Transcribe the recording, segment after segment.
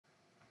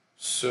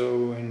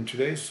So in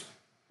today's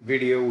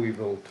video, we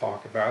will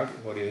talk about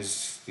what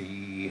is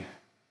the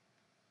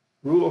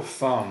rule of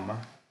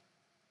thumb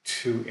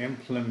to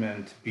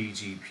implement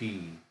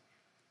BGP,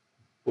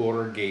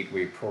 Border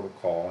Gateway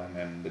Protocol, and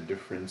then the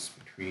difference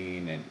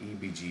between an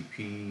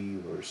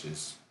eBGP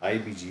versus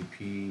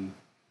iBGP.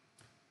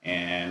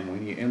 And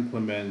when you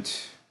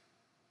implement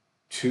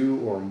two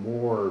or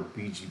more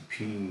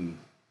BGP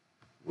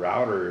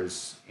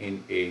routers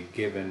in a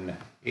given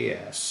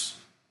AS,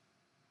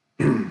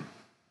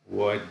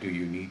 what do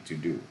you need to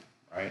do,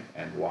 right?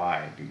 And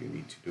why do you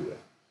need to do it?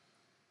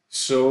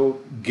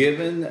 So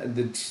given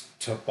the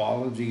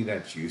topology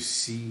that you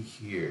see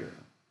here,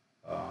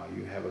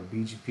 you have a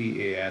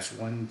BGP AS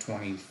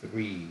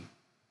 123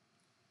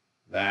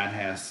 that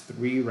has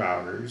three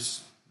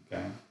routers,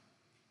 okay?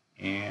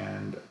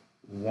 And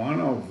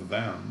one of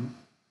them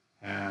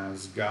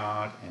has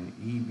got an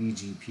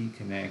eBGP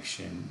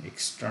connection,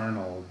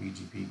 external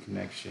BGP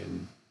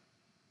connection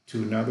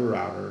to another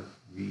router,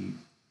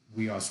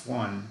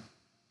 VOS1,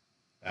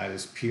 that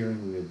is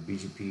peering with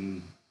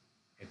BGP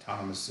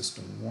Autonomous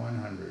System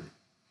 100.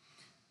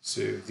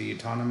 So if the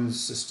autonomous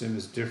system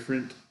is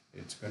different,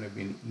 it's going to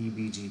be an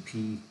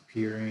eBGP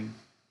peering.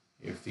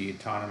 If the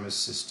autonomous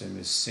system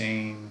is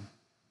same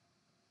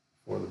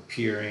for the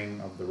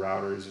peering of the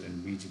routers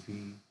in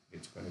BGP,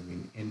 it's going to be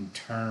an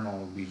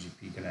internal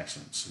BGP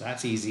connection. So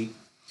that's easy,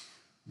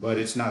 but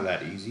it's not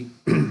that easy.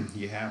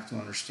 You have to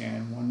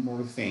understand one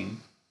more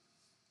thing,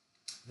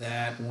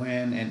 that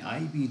when an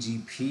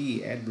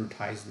iBGP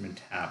advertisement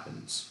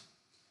happens,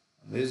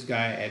 this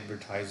guy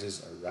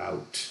advertises a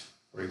route,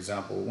 for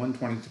example,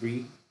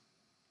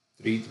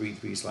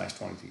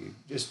 123.333/23.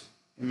 Just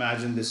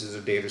imagine this is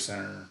a data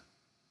center.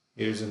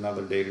 Here's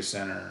another data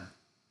center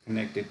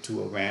connected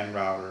to a WAN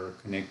router,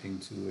 connecting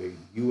to a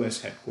US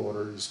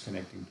headquarters,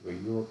 connecting to a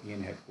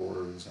European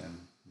headquarters,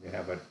 and we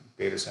have a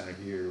data center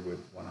here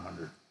with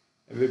 100.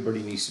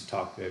 Everybody needs to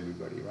talk to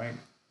everybody, right?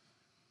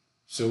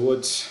 So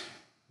what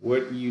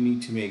you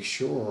need to make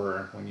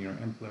sure when you're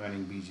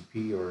implementing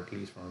BGP, or at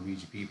least from a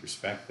BGP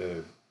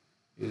perspective,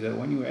 is that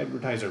when you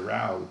advertise a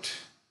route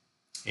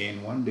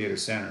in one data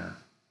center,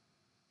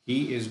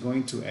 he is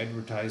going to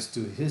advertise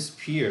to his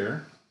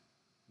peer,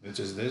 which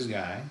is this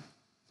guy,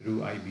 through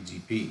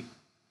iBGP.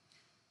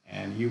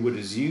 And you would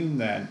assume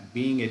that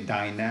being a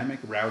dynamic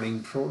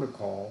routing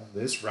protocol,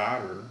 this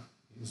router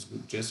is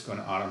just going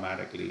to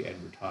automatically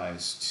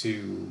advertise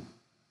to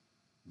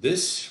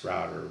this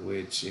router,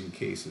 which in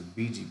case of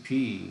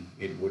BGP,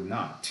 it would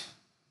not.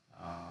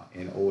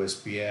 In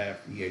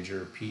OSPF,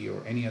 eBGP,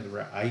 or any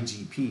other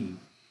IGP,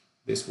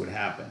 this would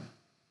happen.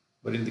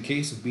 But in the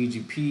case of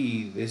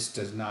BGP, this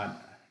does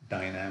not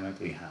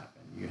dynamically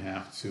happen. You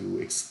have to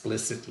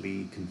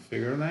explicitly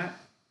configure that,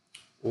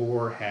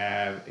 or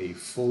have a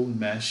full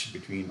mesh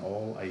between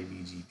all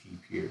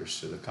iBGP peers.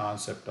 So the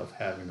concept of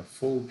having a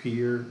full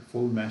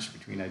mesh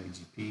between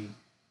iBGP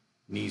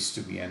needs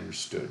to be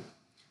understood.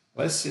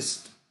 Let's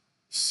just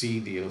see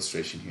the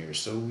illustration here.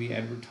 So we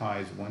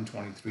advertise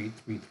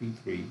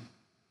 123.333.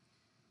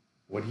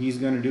 What he's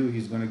going to do,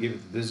 he's going to give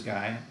it to this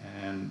guy,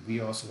 and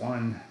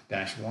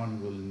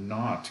VOS1-1 will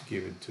not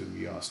give it to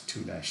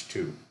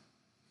VOS2-2.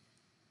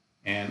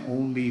 And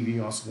only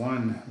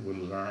VOS1 will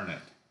learn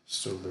it.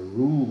 So the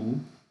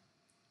rule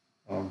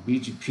of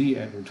BGP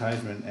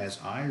advertisement, as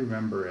I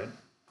remember it,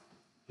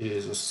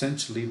 is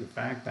essentially the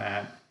fact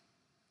that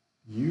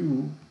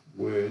you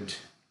would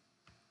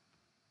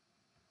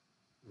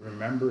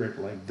remember it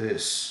like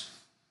this.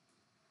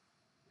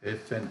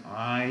 If an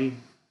I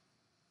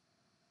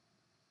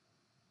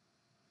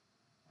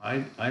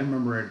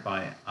remember it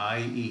by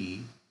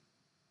IE,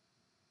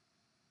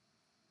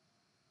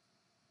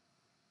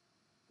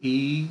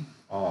 E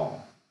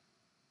all.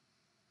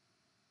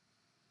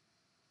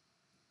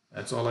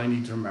 That's all I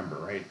need to remember,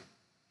 right?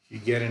 If you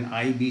get an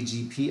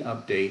iBGP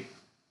update,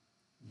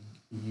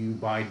 you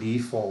by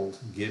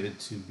default give it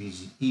to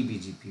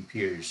eBGP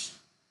peers.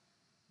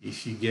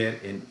 If you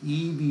get an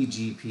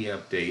eBGP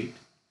update,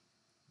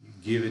 you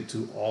give it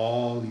to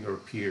all your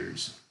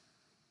peers.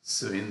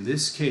 So in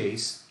this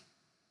case,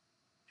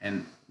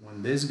 and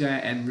when this guy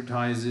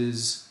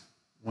advertises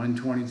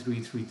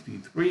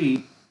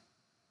 123.333,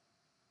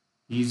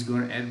 he's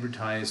going to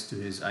advertise to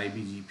his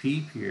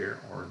iBGP peer,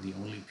 or the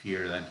only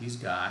peer that he's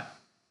got.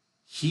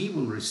 He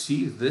will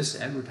receive this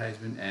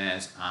advertisement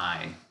as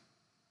I.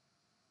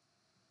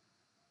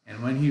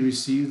 And when he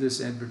receives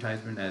this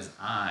advertisement as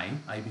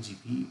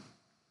iBGP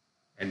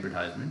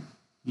advertisement,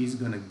 he's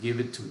going to give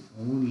it to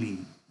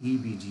only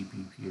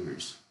eBGP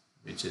peers,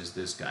 which is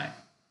this guy.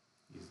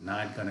 He's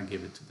not going to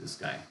give it to this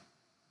guy,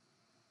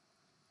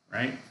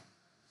 right?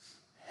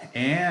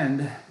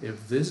 And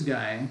if this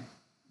guy,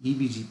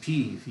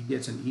 eBGP, if he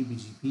gets an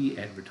eBGP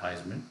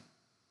advertisement,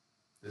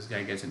 this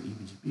guy gets an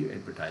eBGP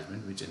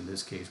advertisement, which in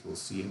this case we'll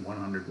see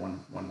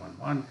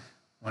 100.1.1.1.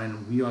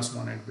 When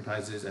VOS1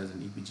 advertises as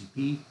an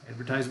eBGP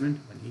advertisement,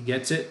 when he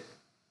gets it,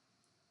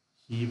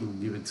 he will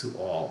give it to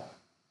all,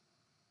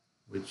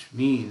 which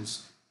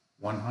means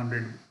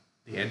 100,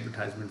 the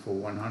advertisement for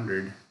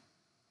 100/1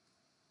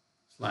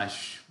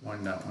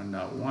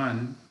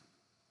 /1.1.1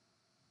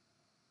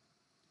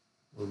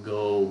 will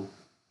go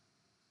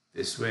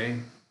this way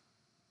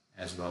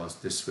as well as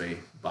this way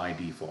by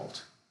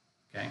default.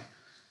 Okay.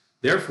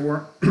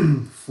 Therefore,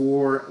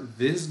 for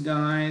this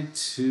guy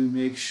to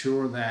make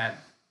sure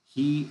that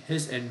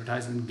his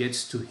advertisement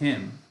gets to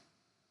him,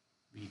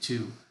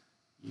 V2,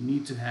 you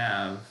need to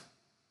have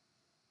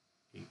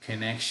a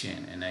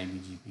connection, an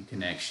iBGP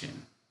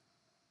connection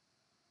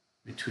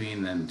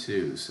between them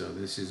two. So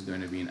this is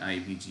going to be an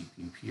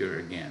iBGP peer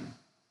again.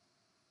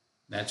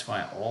 That's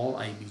why all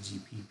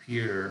iBGP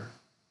peer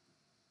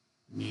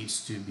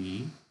needs to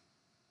be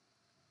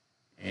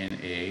in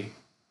a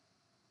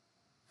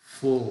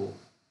full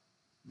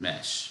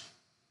mesh.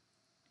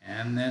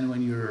 And then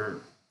when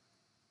your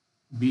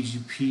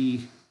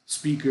BGP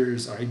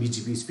speakers or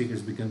iBGP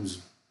speakers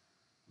becomes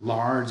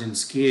large in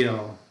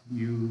scale,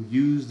 you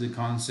use the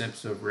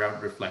concepts of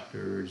route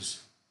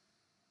reflectors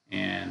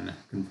and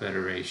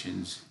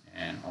confederations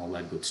and all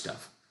that good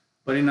stuff.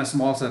 But in a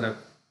small setup,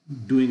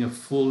 doing a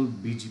full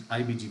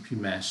iBGP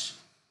mesh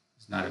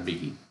is not a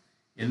biggie.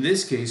 In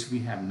this case, we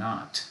have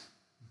not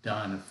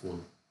done a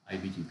full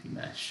iBGP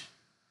mesh.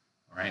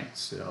 All right,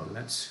 so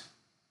let's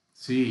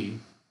see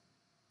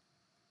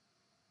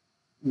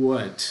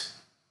what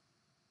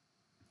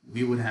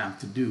we would have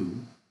to do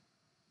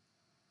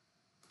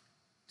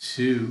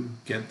to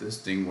get this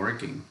thing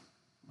working.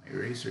 My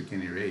eraser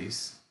can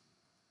erase.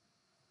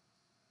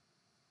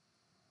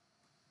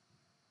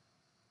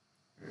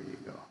 There you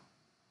go.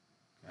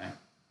 Okay.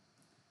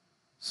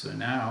 So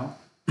now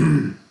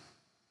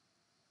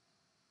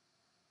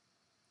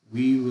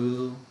we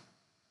will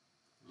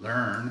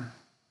learn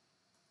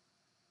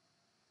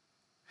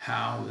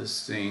how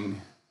this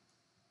thing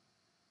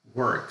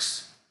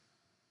works.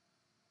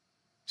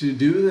 To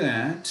do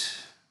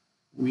that,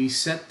 we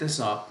set this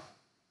up.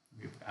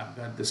 I've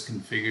got this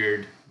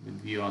configured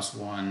with VOS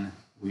 1,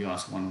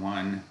 VOS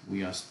 1.1,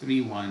 VOS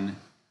 3.1,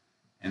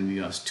 and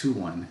VOS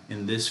 2.1.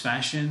 In this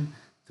fashion,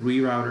 3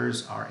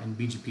 routers are in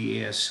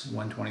BGP AS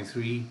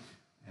 123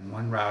 and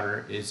 1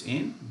 router is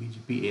in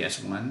BGP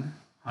AS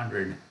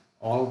 100.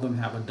 All of them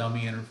have a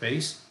dummy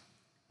interface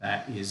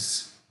that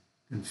is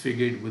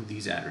configured with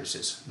these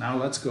addresses. Now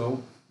let's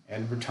go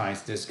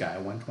advertise this guy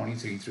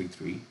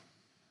 123.3.3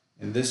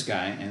 in this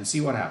guy and see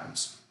what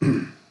happens.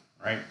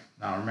 Right?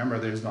 Now remember,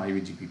 there's no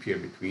iBGP peer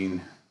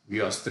between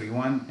VOS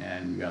 3.1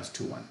 and VOS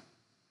 2.1.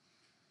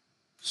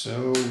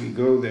 So we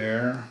go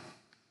there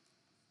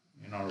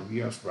in our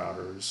VOS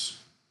routers.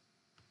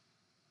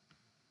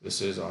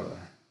 This is our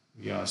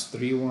VOS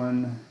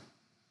 3.1.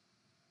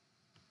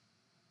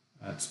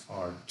 That's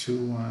our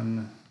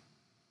 2.1.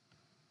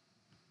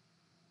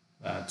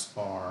 That's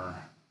our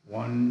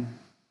 1.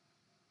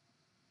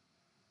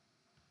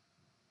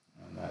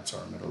 And that's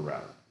our middle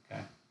router.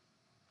 Okay.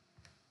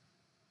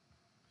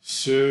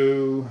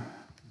 So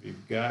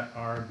we've got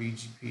our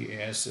BGP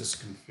ASS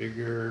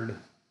configured.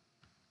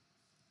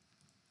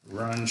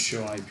 Run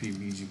show IP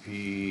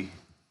BGP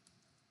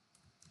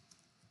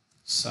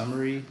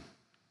summary.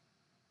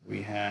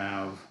 We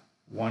have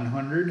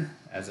 100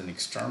 as an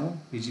external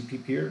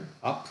BGP peer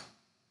up.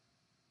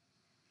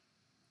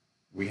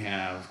 We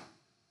have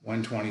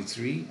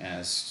 123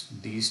 as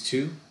these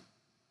two,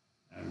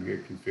 and we're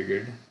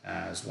configured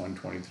as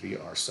 123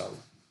 ourselves,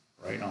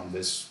 right on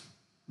this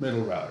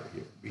middle router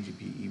here,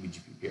 BGP,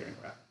 eBGP peering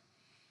router.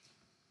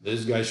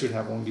 This guy should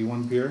have only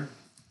 1 peer.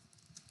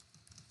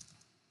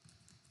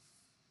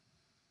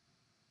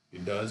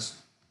 It does.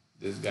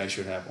 This guy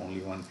should have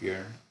only 1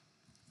 peer.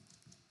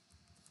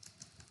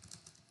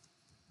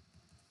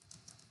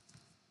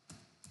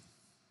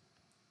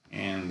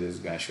 And this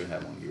guy should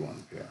have only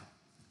 1 pair.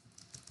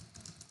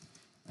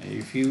 And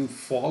if you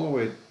follow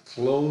it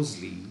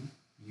closely,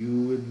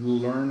 you would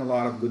learn a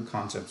lot of good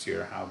concepts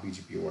here, how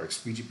BGP works.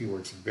 BGP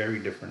works very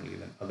differently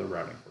than other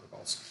routing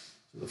protocols.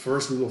 So the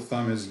first rule of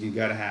thumb is you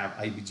got to have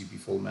iBGP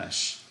full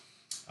mesh.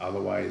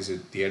 Otherwise,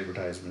 the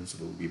advertisements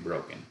will be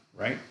broken,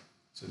 right?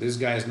 So this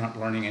guy is not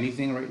learning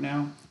anything right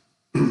now.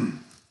 Show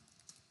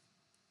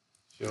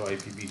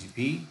IP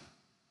BGP,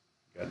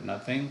 got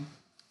nothing.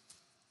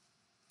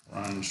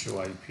 Run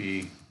show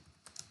IP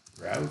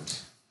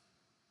route,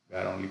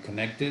 got only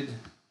connected.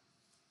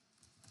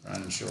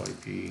 Run show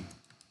IP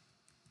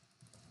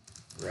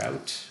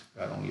route,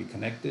 got only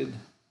connected.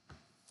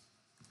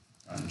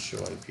 Run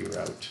show IP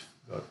route,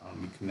 got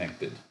only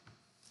connected.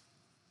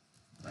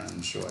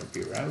 Run show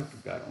IP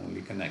route, got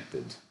only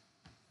connected.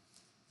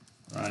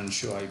 Run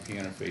show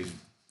IP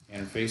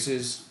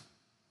interfaces.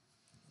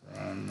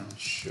 Run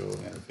show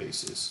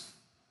interfaces.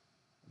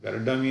 Got a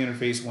dummy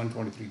interface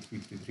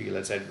 123.3.3.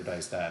 Let's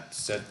advertise that.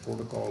 Set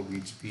protocol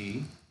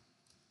BGP.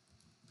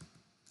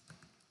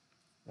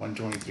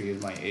 123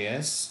 is my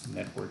AS.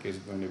 Network is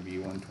going to be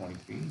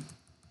 123.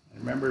 And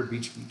remember,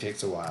 BGP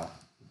takes a while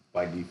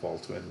by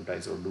default to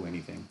advertise or do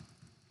anything.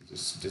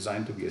 It's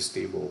designed to be a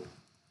stable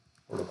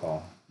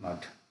protocol,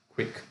 not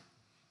quick.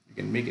 You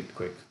can make it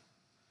quick.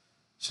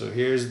 So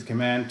here's the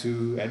command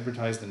to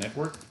advertise the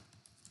network.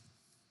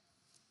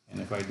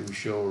 And if I do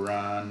show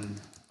run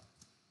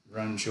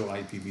show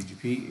IP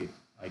BGP,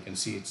 I can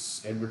see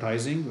it's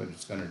advertising, but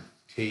it's going to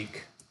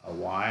take a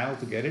while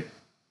to get it.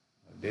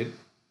 I did.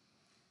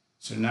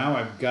 So now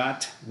I've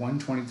got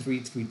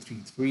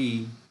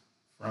 123.333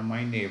 from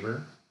my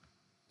neighbor,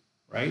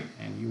 right?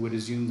 And you would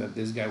assume that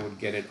this guy would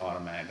get it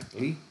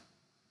automatically.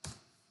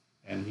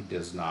 And he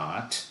does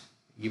not,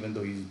 even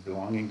though he's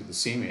belonging to the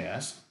same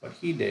AS, but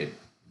he did,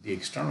 the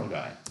external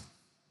guy.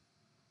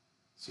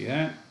 See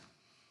that?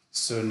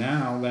 So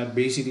now that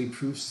basically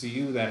proves to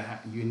you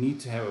that you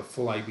need to have a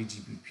full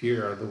iBGP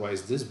peer,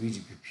 otherwise this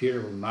BGP peer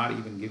will not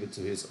even give it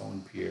to his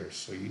own peer.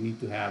 So you need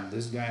to have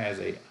this guy as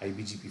a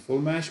iBGP full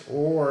mesh,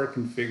 or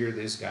configure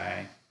this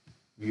guy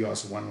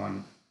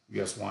US11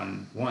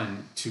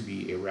 to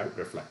be a route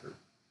reflector.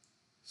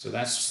 So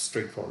that's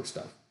straightforward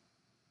stuff.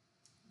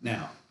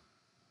 Now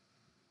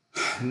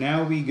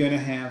we're gonna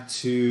have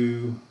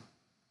to,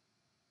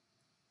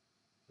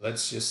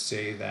 let's just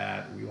say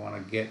that we want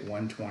to get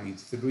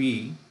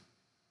 123.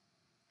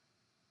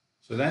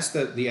 So that's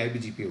the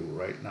iBGP rule,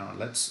 right? Now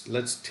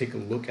let's take a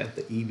look at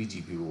the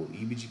eBGP rule.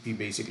 eBGP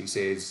basically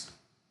says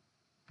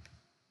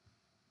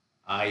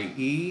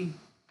IE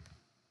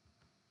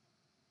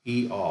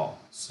all.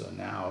 So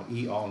now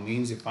all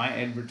means if I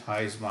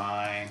advertise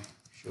my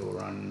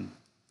run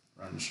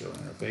show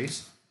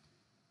interface,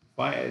 if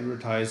I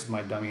advertise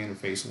my dummy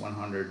interface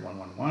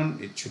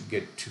 100.111, it should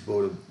get to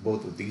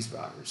both of these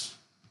routers.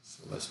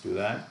 So let's do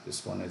that.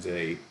 This one is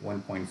a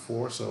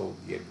 1.4, so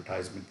the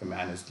advertisement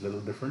command is a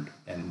little different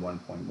than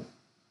 1.1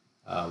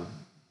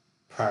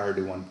 prior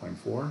to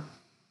 1.4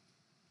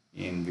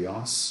 in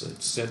BIOS. So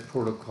it's set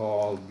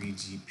protocol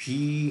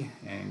BGP,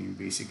 and you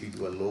basically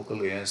do a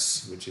local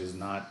AS, which is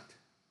not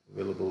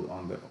available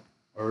on the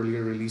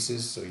earlier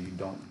releases, so you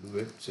don't do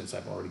it since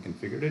I've already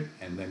configured it.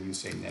 And then you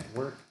say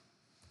network,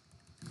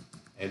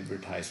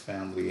 advertise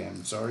family,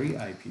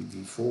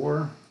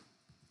 IPv4,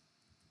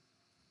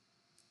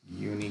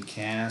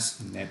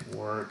 unicast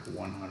network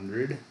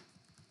 100.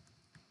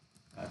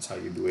 That's how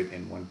you do it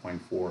in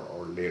 1.4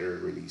 or later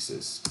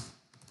releases.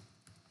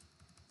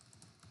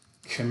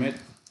 Commit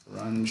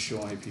run show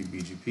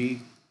iBGP.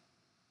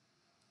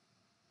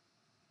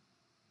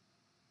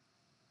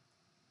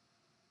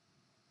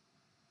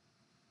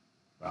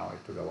 Wow,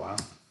 it took a while.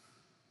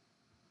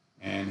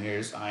 And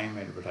here's I'm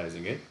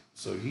advertising it.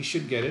 So he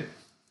should get it.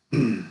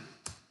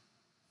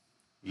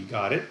 He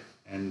got it.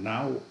 And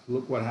now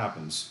look what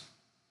happens.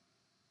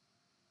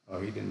 Oh,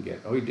 he didn't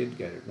get, oh, he did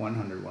get it,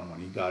 100.111,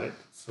 he got it.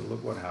 So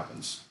look what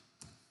happens.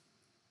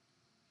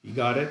 He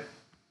got it,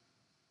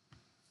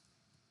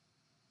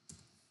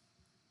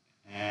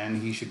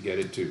 and he should get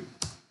it too.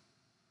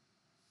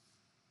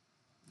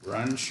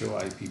 Run show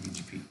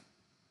iBGP,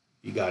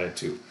 he got it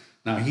too.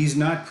 Now he's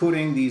not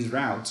putting these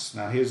routes.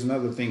 Now here's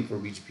another thing for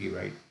BGP,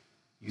 right?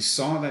 You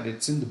saw that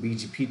it's in the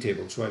BGP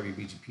table, show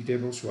iBGP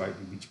table, show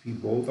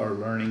iBGP, both are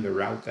learning the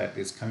route that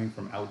is coming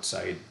from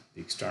outside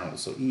the external,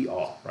 so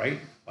all, right?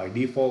 By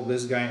default,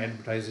 this guy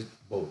advertises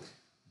both,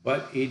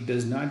 but it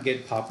does not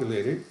get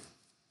populated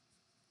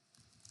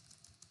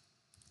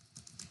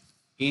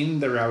in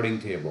the routing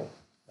table.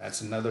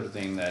 That's another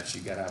thing that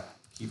you gotta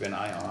keep an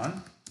eye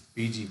on.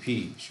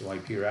 BGP, show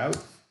IP route.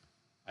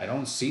 I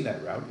don't see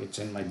that route. It's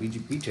in my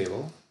BGP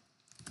table.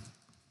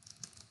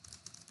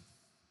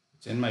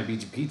 It's in my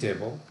BGP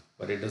table,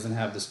 but it doesn't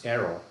have this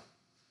arrow.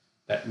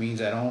 That means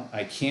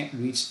I can't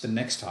reach the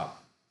next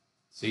hop.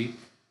 See?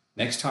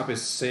 Next hop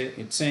is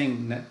it's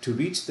saying that to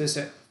reach this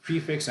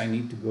prefix, I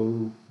need to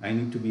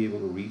be able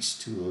to reach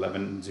to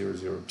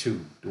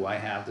 11.0.0.2. Do I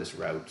have this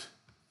route?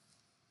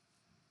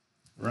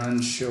 Run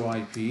show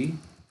IP.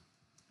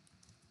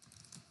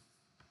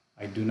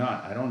 I do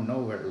not. I don't know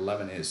where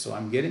 11 is. So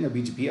I'm getting a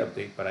BGP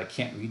update, but I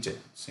can't reach it.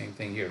 Same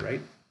thing here,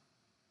 right?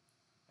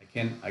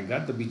 I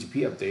got the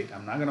BGP update.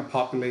 I'm not going to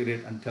populate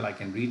it until I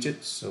can reach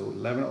it. So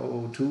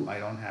 11.0.0.2, I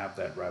don't have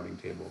that routing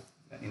table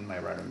in my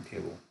routing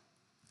table.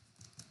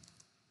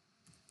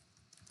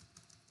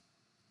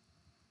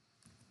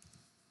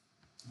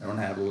 I don't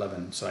have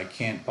 11, so I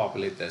can't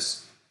populate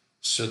this.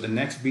 So the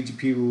next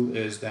BGP rule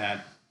is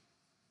that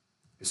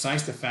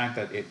besides the fact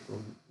that it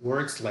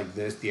works like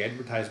this, the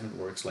advertisement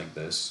works like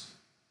this,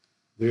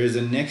 there is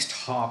a next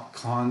hop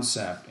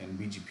concept in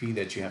BGP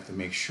that you have to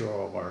make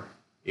sure of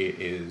it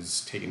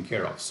is taken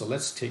care of. So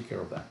let's take care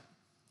of that.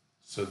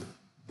 So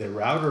the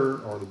router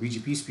or the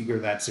BGP speaker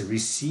that's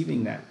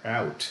receiving that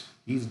route,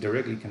 he's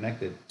directly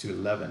connected to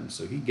 11.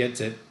 So he gets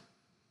it,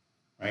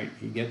 right?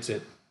 He gets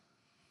it.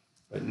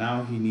 But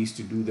now he needs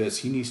to do this.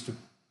 He needs to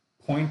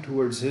point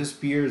towards his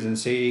peers and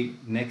say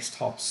next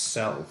hop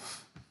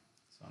self.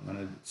 So I'm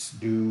going to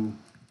do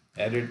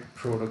edit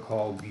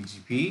protocol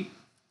BGP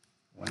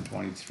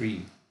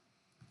 123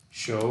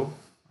 show.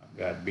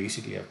 I've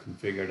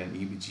configured an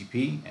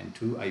eBGP and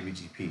 2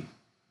 iBGP.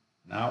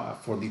 Now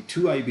for the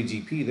 2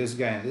 iBGP, this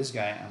guy and this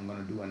guy, I'm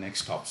going to do a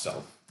next hop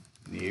self.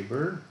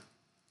 Neighbor,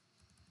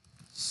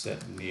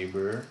 set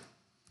neighbor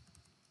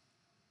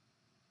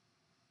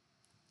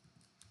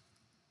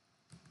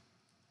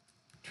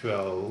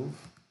 12,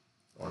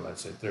 or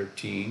let's say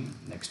 13,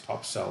 next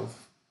hop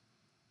self.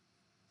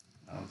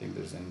 I don't think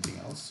there's anything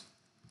else.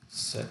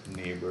 Set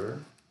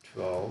neighbor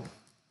 12,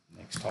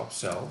 next hop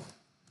self,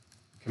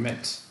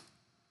 commit.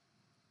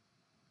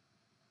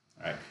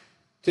 All right.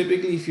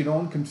 Typically, if you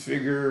don't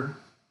configure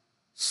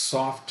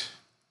soft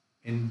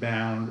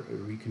inbound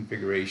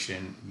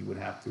reconfiguration, you would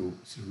have to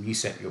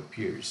reset your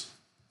peers.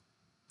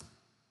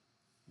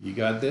 You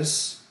got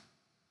this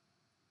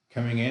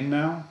coming in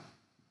now.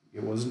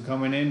 It wasn't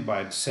coming in,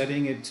 by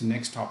setting it to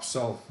next hop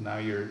self. Now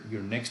your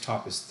next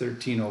hop is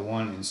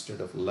 1301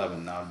 instead of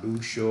 11. Now do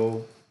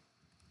show,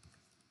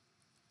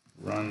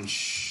 run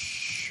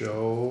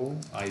show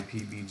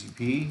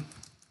iBGP.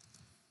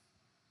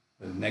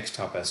 The next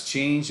hop has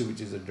changed,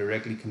 which is a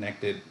directly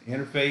connected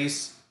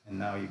interface, and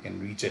now you can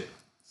reach it.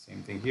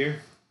 Same thing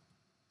here.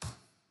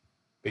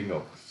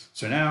 Bingo.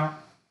 So now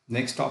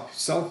next hop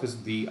itself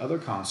is the other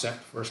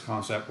concept. First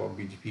concept of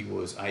BGP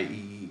was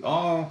IEE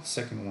all.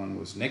 Second one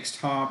was next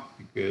hop,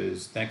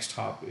 because next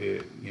hop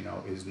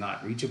is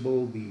not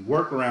reachable. The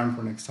workaround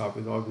for next hop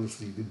is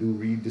obviously to do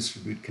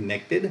redistribute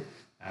connected.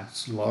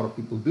 That's a lot of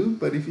people do,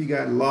 but if you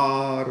got a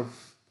lot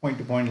of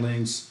point-to-point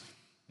links,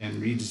 and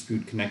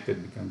redistribute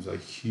connected becomes a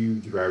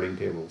huge routing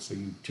table. So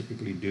you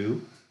typically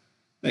do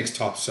next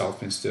hop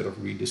self instead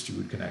of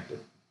redistribute connected.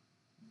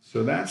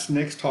 So that's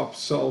next hop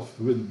self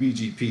with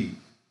BGP.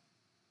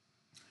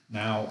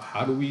 Now,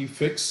 how do we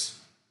fix?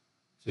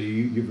 So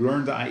you've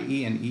learned the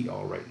IE and E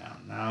all right now.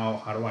 Now,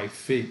 how do I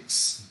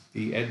fix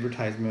the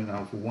advertisement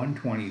of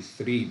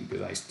 123?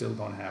 Because I still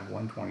don't have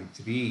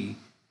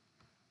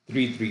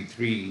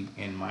 123.333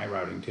 in my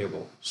routing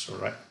table. So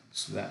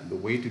that the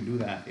way to do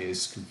that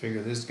is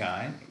configure this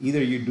guy.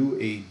 Either you do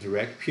a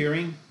direct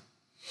peering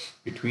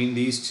between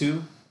these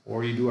two,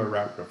 or you do a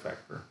route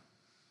reflector.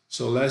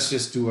 So let's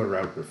just do a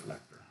route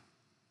reflector.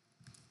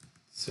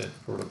 Set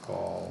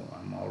protocol.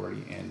 I'm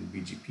already in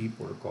BGP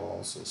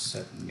protocol, so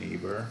set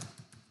neighbor.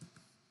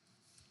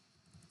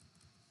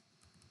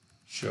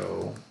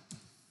 Show.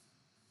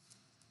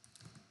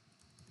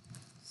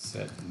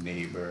 Set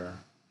neighbor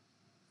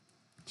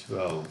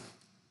 12.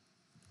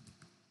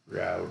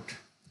 Route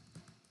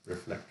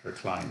reflector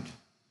client.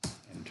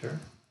 Enter.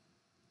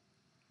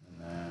 And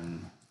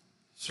then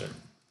set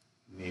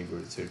neighbor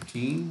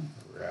 13.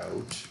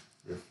 Route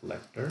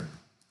reflector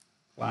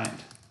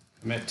client.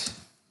 Commit.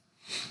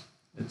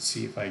 Let's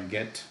see if I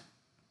get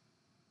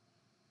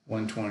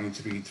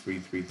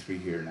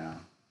 123.333 here now.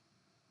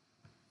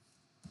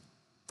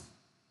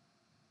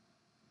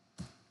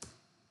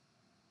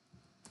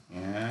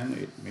 And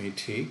it may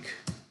take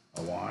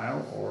a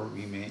while, or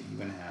we may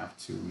even have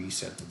to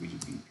reset the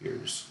BGP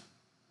peers.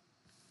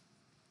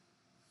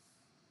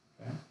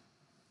 Okay.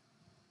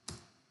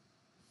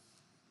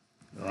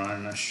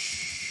 Run a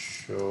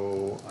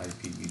show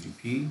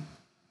iBGP.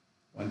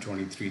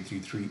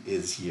 123.333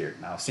 is here.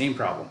 Now, same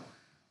problem.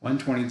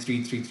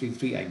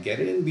 123.333, I get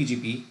it in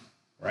BGP,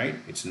 right?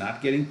 It's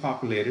not getting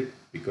populated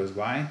because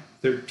why?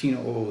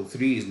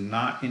 13.003 is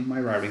not in my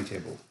routing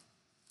table.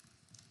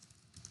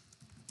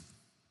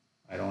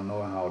 I don't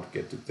know how to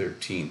get to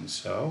 13.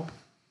 So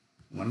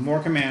one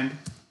more command.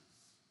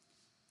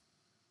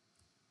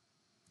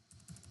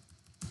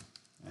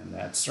 And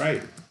that's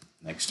right.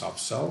 Next hop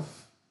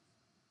self.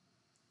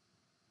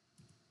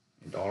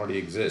 It already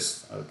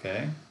exists,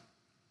 okay?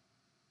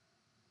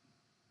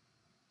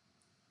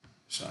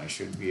 So I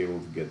should be able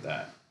to get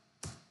that.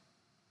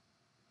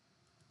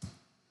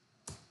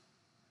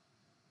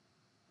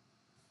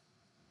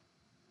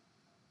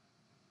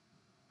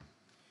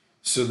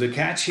 So the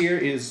catch here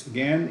is,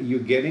 again, you're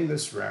getting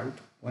this route,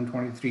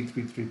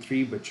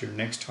 123.333, but your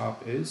next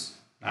hop is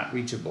not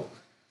reachable.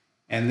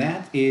 And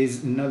that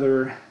is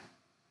another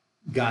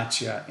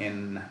gotcha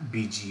in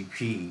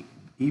BGP.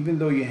 Even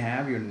though you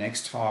have your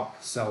next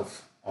hop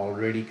self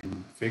already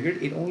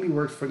configured, it only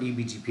works for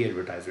eBGP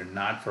advertiser,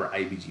 not for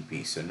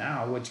iBGP. So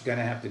now what you're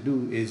gonna have to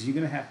do is you're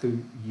gonna have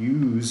to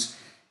use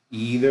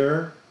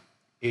either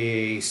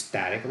a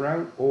static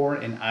route or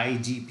an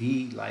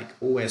IGP like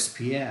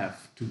OSPF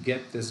to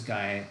get this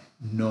guy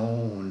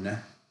known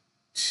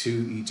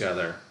to each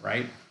other,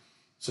 right?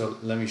 So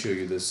let me show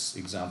you this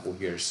example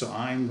here. So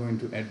I'm going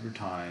to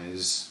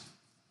advertise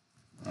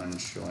on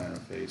show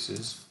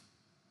interfaces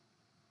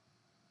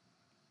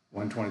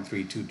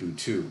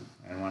 123.222,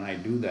 and when I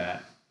do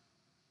that,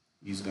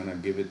 he's going to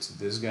give it to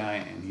this guy,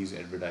 and he's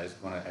going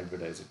to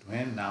advertise it to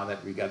him. Now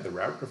that we got the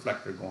route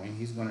reflector going,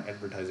 he's going to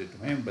advertise it to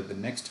him, but the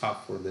next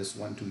hop for this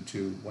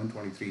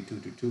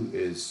 123.222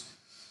 is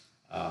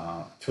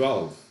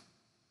 12.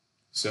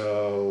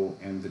 So,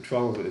 and the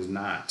 12 is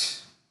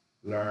not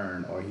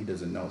learned, or he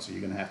doesn't know. So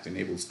you're going to have to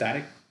enable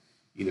static,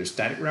 either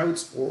static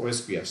routes or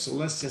OSPF. So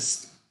let's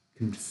just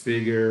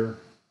configure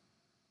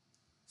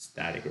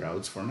static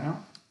routes for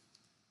now.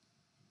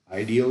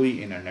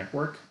 Ideally, in a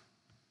network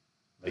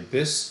like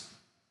this,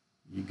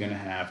 you're going to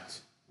have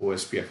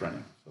OSPF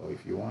running. So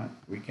if you want,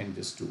 we can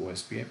just do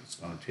OSPF. It's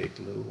going to take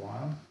a little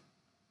while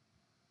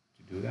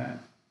to do that.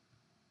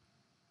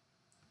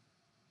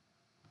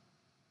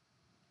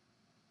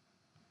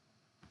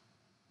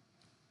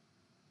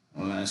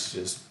 Well, let's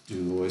just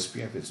do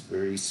OSPF. It's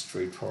very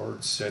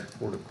straightforward. Set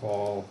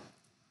protocol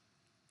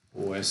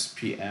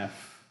OSPF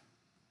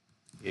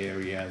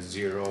area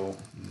 0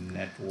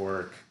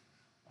 network.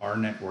 Our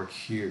network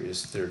here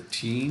is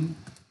 13.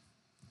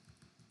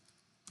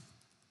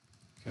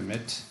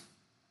 Commit.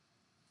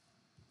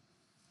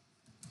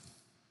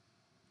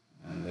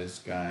 And this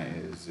guy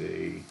is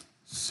a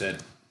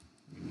set.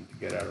 We need to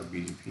get out of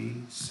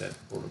BGP. Set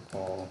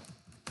protocol.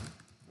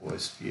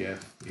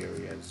 OSPF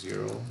area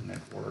 0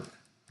 network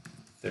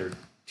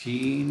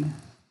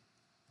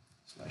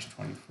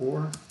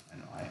 13/24,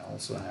 and I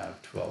also have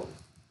 12.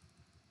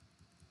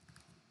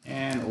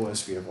 And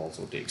OSPF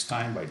also takes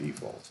time by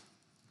default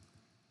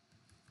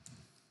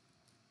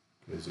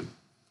because it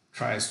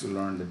tries to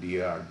learn the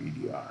DR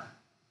BDR.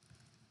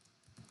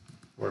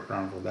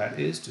 Workaround for that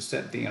is to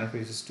set the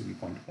interfaces to be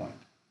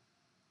point-to-point.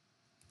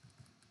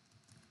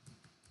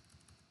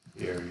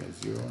 Area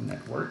 0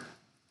 network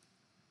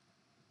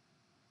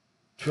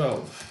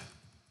 12.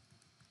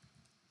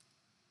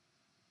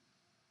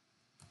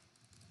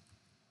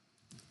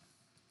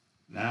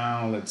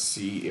 Now let's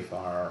see if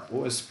our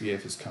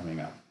OSPF is coming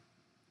up.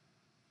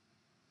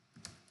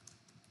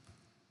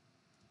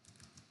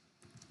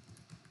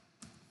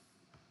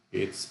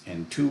 It's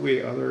in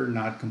two-way other,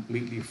 not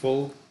completely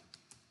full.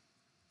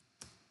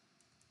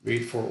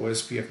 Wait for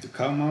OSPF to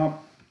come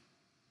up.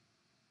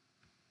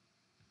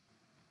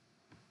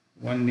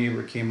 One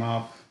neighbor came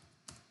up.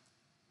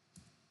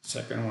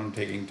 Second one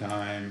taking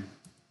time.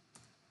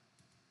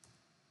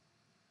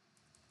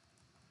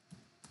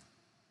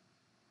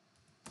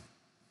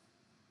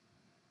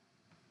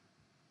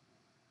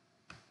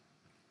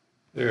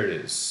 There it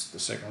is. The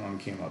second one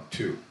came up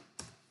too.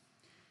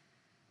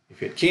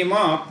 If it came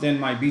up, then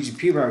my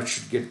BGP route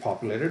should get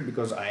populated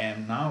because I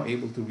am now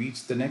able to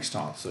reach the next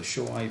hop. So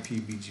show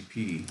IP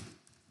BGP.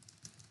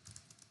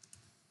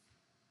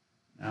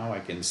 Now I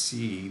can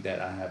see that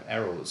I have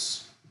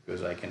arrows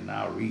because I can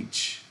now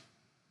reach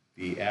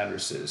the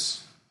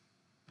addresses.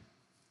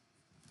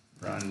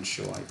 Run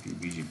show IP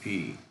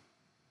BGP.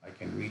 I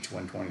can reach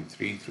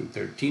 123 through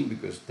 13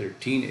 because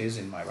 13 is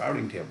in my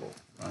routing table.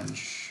 Run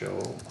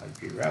show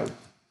IP route.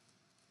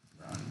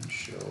 Run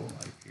show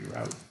IP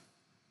route.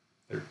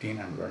 13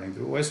 I'm running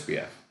through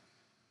OSPF.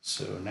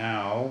 So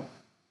now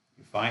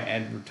if I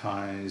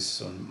advertise,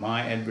 so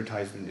my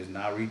advertisement is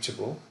now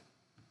reachable.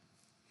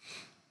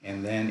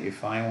 And then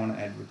if I want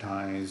to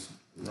advertise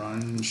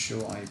run show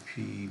IP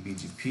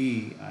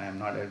BGP, I am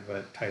not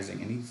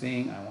advertising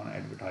anything. I want to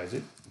advertise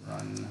it.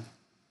 Run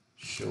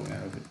show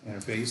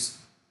interface.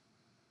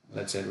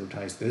 Let's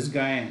advertise this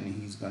guy, and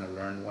he's going to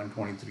learn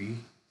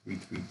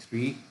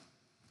 123.333.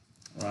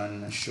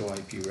 Run show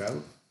IP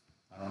route.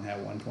 I don't have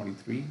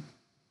 123.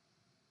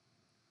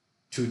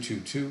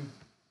 222.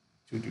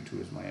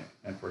 222 is my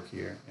network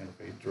here,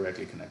 interface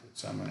directly connected.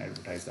 So I'm going to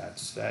advertise that.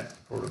 Set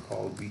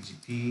protocol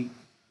BGP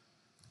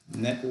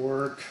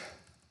network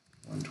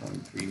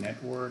 123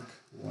 network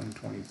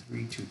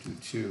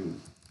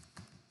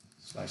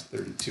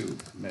 123.222/32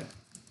 commit.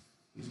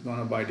 He's going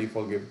to by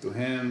default give it to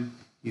him.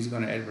 He's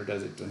going to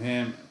advertise it to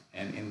him.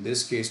 And in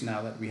this case,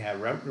 now that we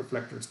have route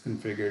reflectors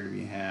configured,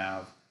 we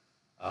have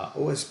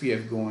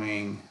OSPF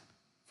going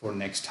for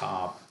next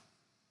hop.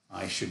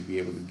 I should be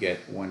able to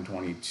get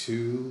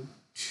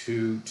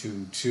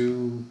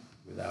 122.222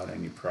 without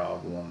any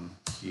problem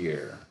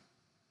here.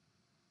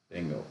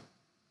 Bingo.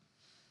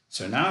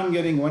 So now I'm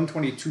getting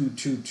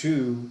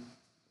 122.222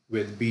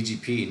 with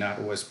BGP, not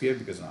OSPF,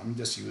 because I'm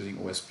just using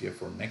OSPF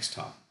for next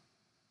hop.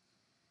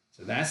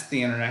 So that's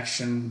the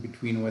interaction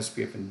between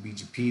OSPF and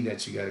BGP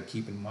that you got to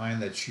keep in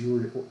mind, that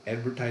you're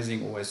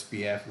advertising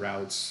OSPF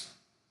routes,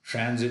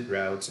 transit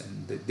routes,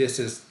 and this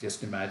is,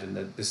 just imagine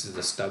that this is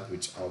a stub,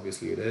 which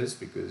obviously it is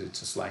because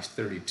it's a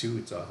 /32,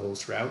 it's a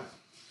host route.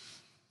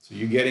 So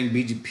you're getting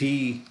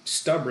BGP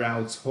stub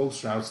routes,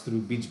 host routes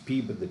through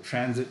BGP, but the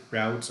transit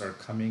routes are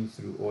coming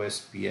through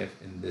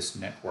OSPF in this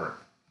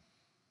network.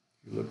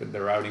 If you look at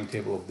the routing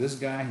table of this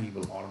guy, he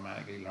will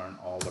automatically learn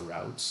all the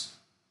routes.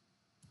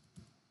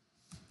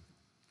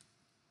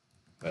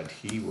 But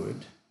he's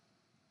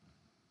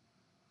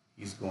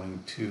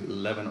going to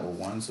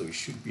 1101, so he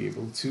should be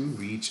able to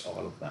reach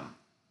all of them.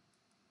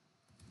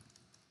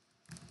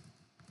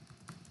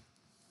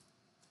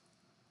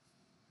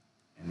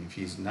 And if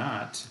he's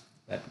not,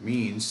 that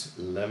means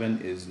 11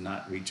 is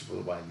not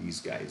reachable by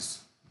these guys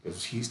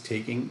because he's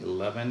taking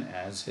 11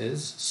 as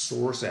his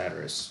source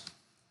address.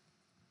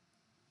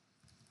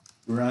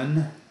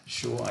 Run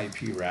show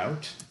IP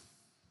route.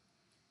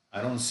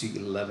 I don't see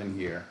 11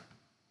 here.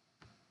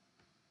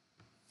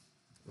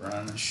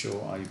 Run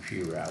show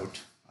IP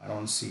route. I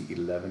don't see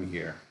 11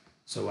 here.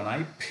 So when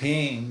I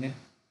ping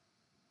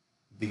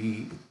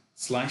the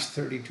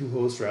 /32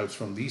 host routes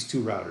from these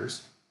two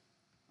routers,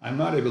 I'm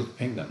not able to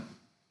ping them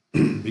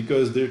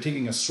because they're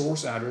taking a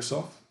source address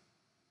of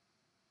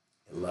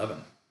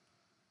 11.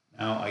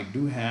 Now I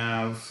do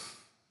have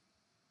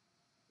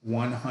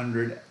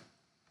 100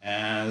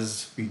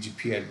 as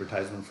BGP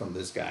advertisement from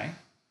this guy,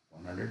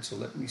 100. So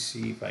let me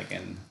see if I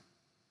can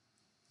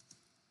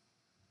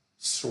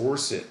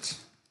source it.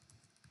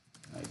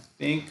 I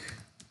think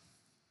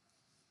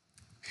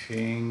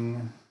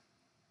ping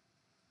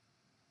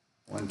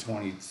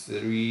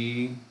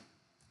 123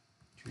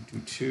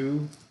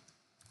 222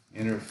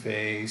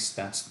 interface.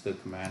 That's the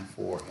command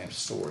for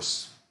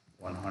source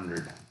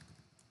 100.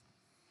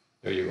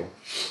 There you go.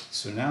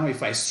 So now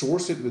if I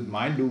source it with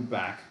my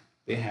loopback,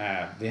 they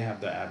have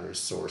the address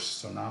source.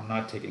 So now I'm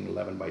not taking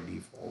 11 by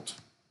default.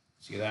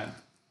 See that?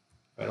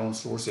 If I don't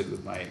source it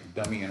with my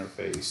dummy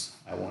interface,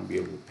 I won't be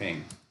able to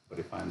ping. But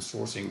if I'm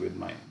sourcing with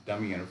my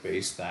dummy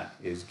interface that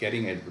is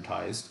getting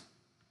advertised,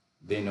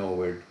 they know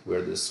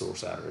where this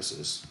source address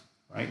is,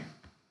 right?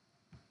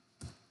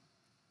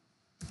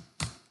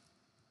 I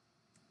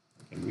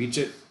can reach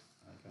it.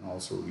 I can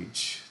also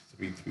reach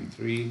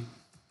 333.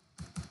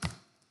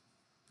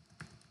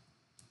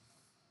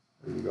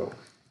 There you go.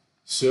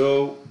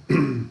 So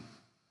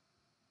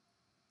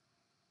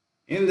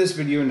in this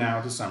video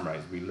now, to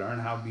summarize, we learn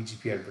how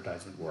BGP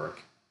advertisement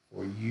work.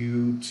 For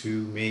you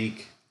to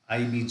make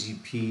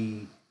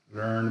iBGP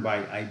learn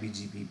by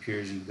iBGP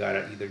peers, you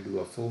gotta either do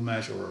a full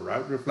mesh or a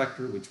route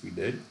reflector, which we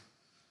did.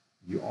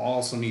 You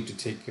also need to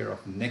take care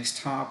of next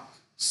hop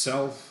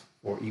self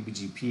for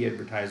eBGP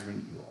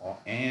advertisement,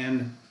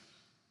 and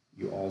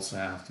you also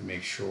have to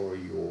make sure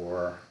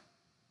your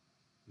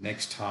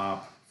next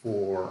hop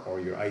for or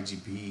your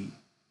IGP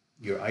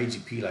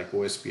like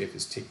OSPF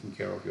is taking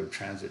care of your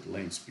transit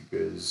links,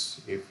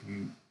 because if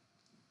you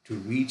to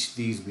reach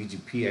these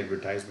BGP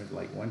advertisement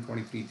like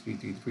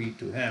 123.333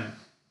 to him,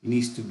 he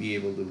needs to be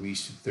able to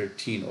reach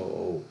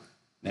 1300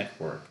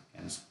 network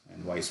and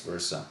vice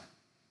versa.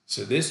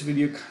 So this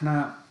video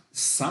kind of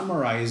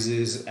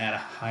summarizes at a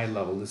high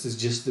level. This is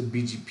just the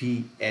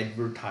BGP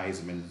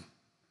advertisement,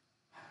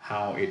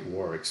 how it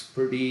works.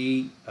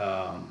 Pretty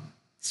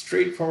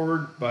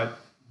straightforward, but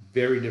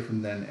very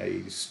different than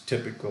a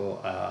typical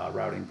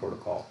routing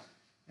protocol.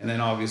 And then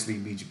obviously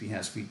BGP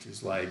has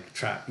features like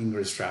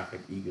ingress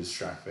traffic, egress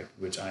traffic,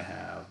 which I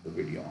have the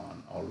video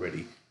on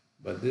already.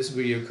 But this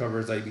video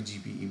covers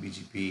iBGP,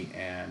 eBGP,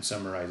 and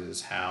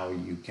summarizes how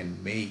you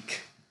can make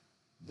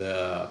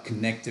the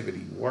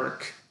connectivity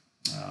work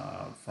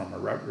from a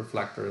route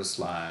reflector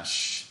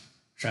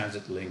 /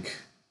 transit link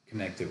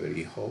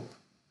connectivity. Hope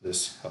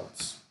this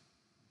helps.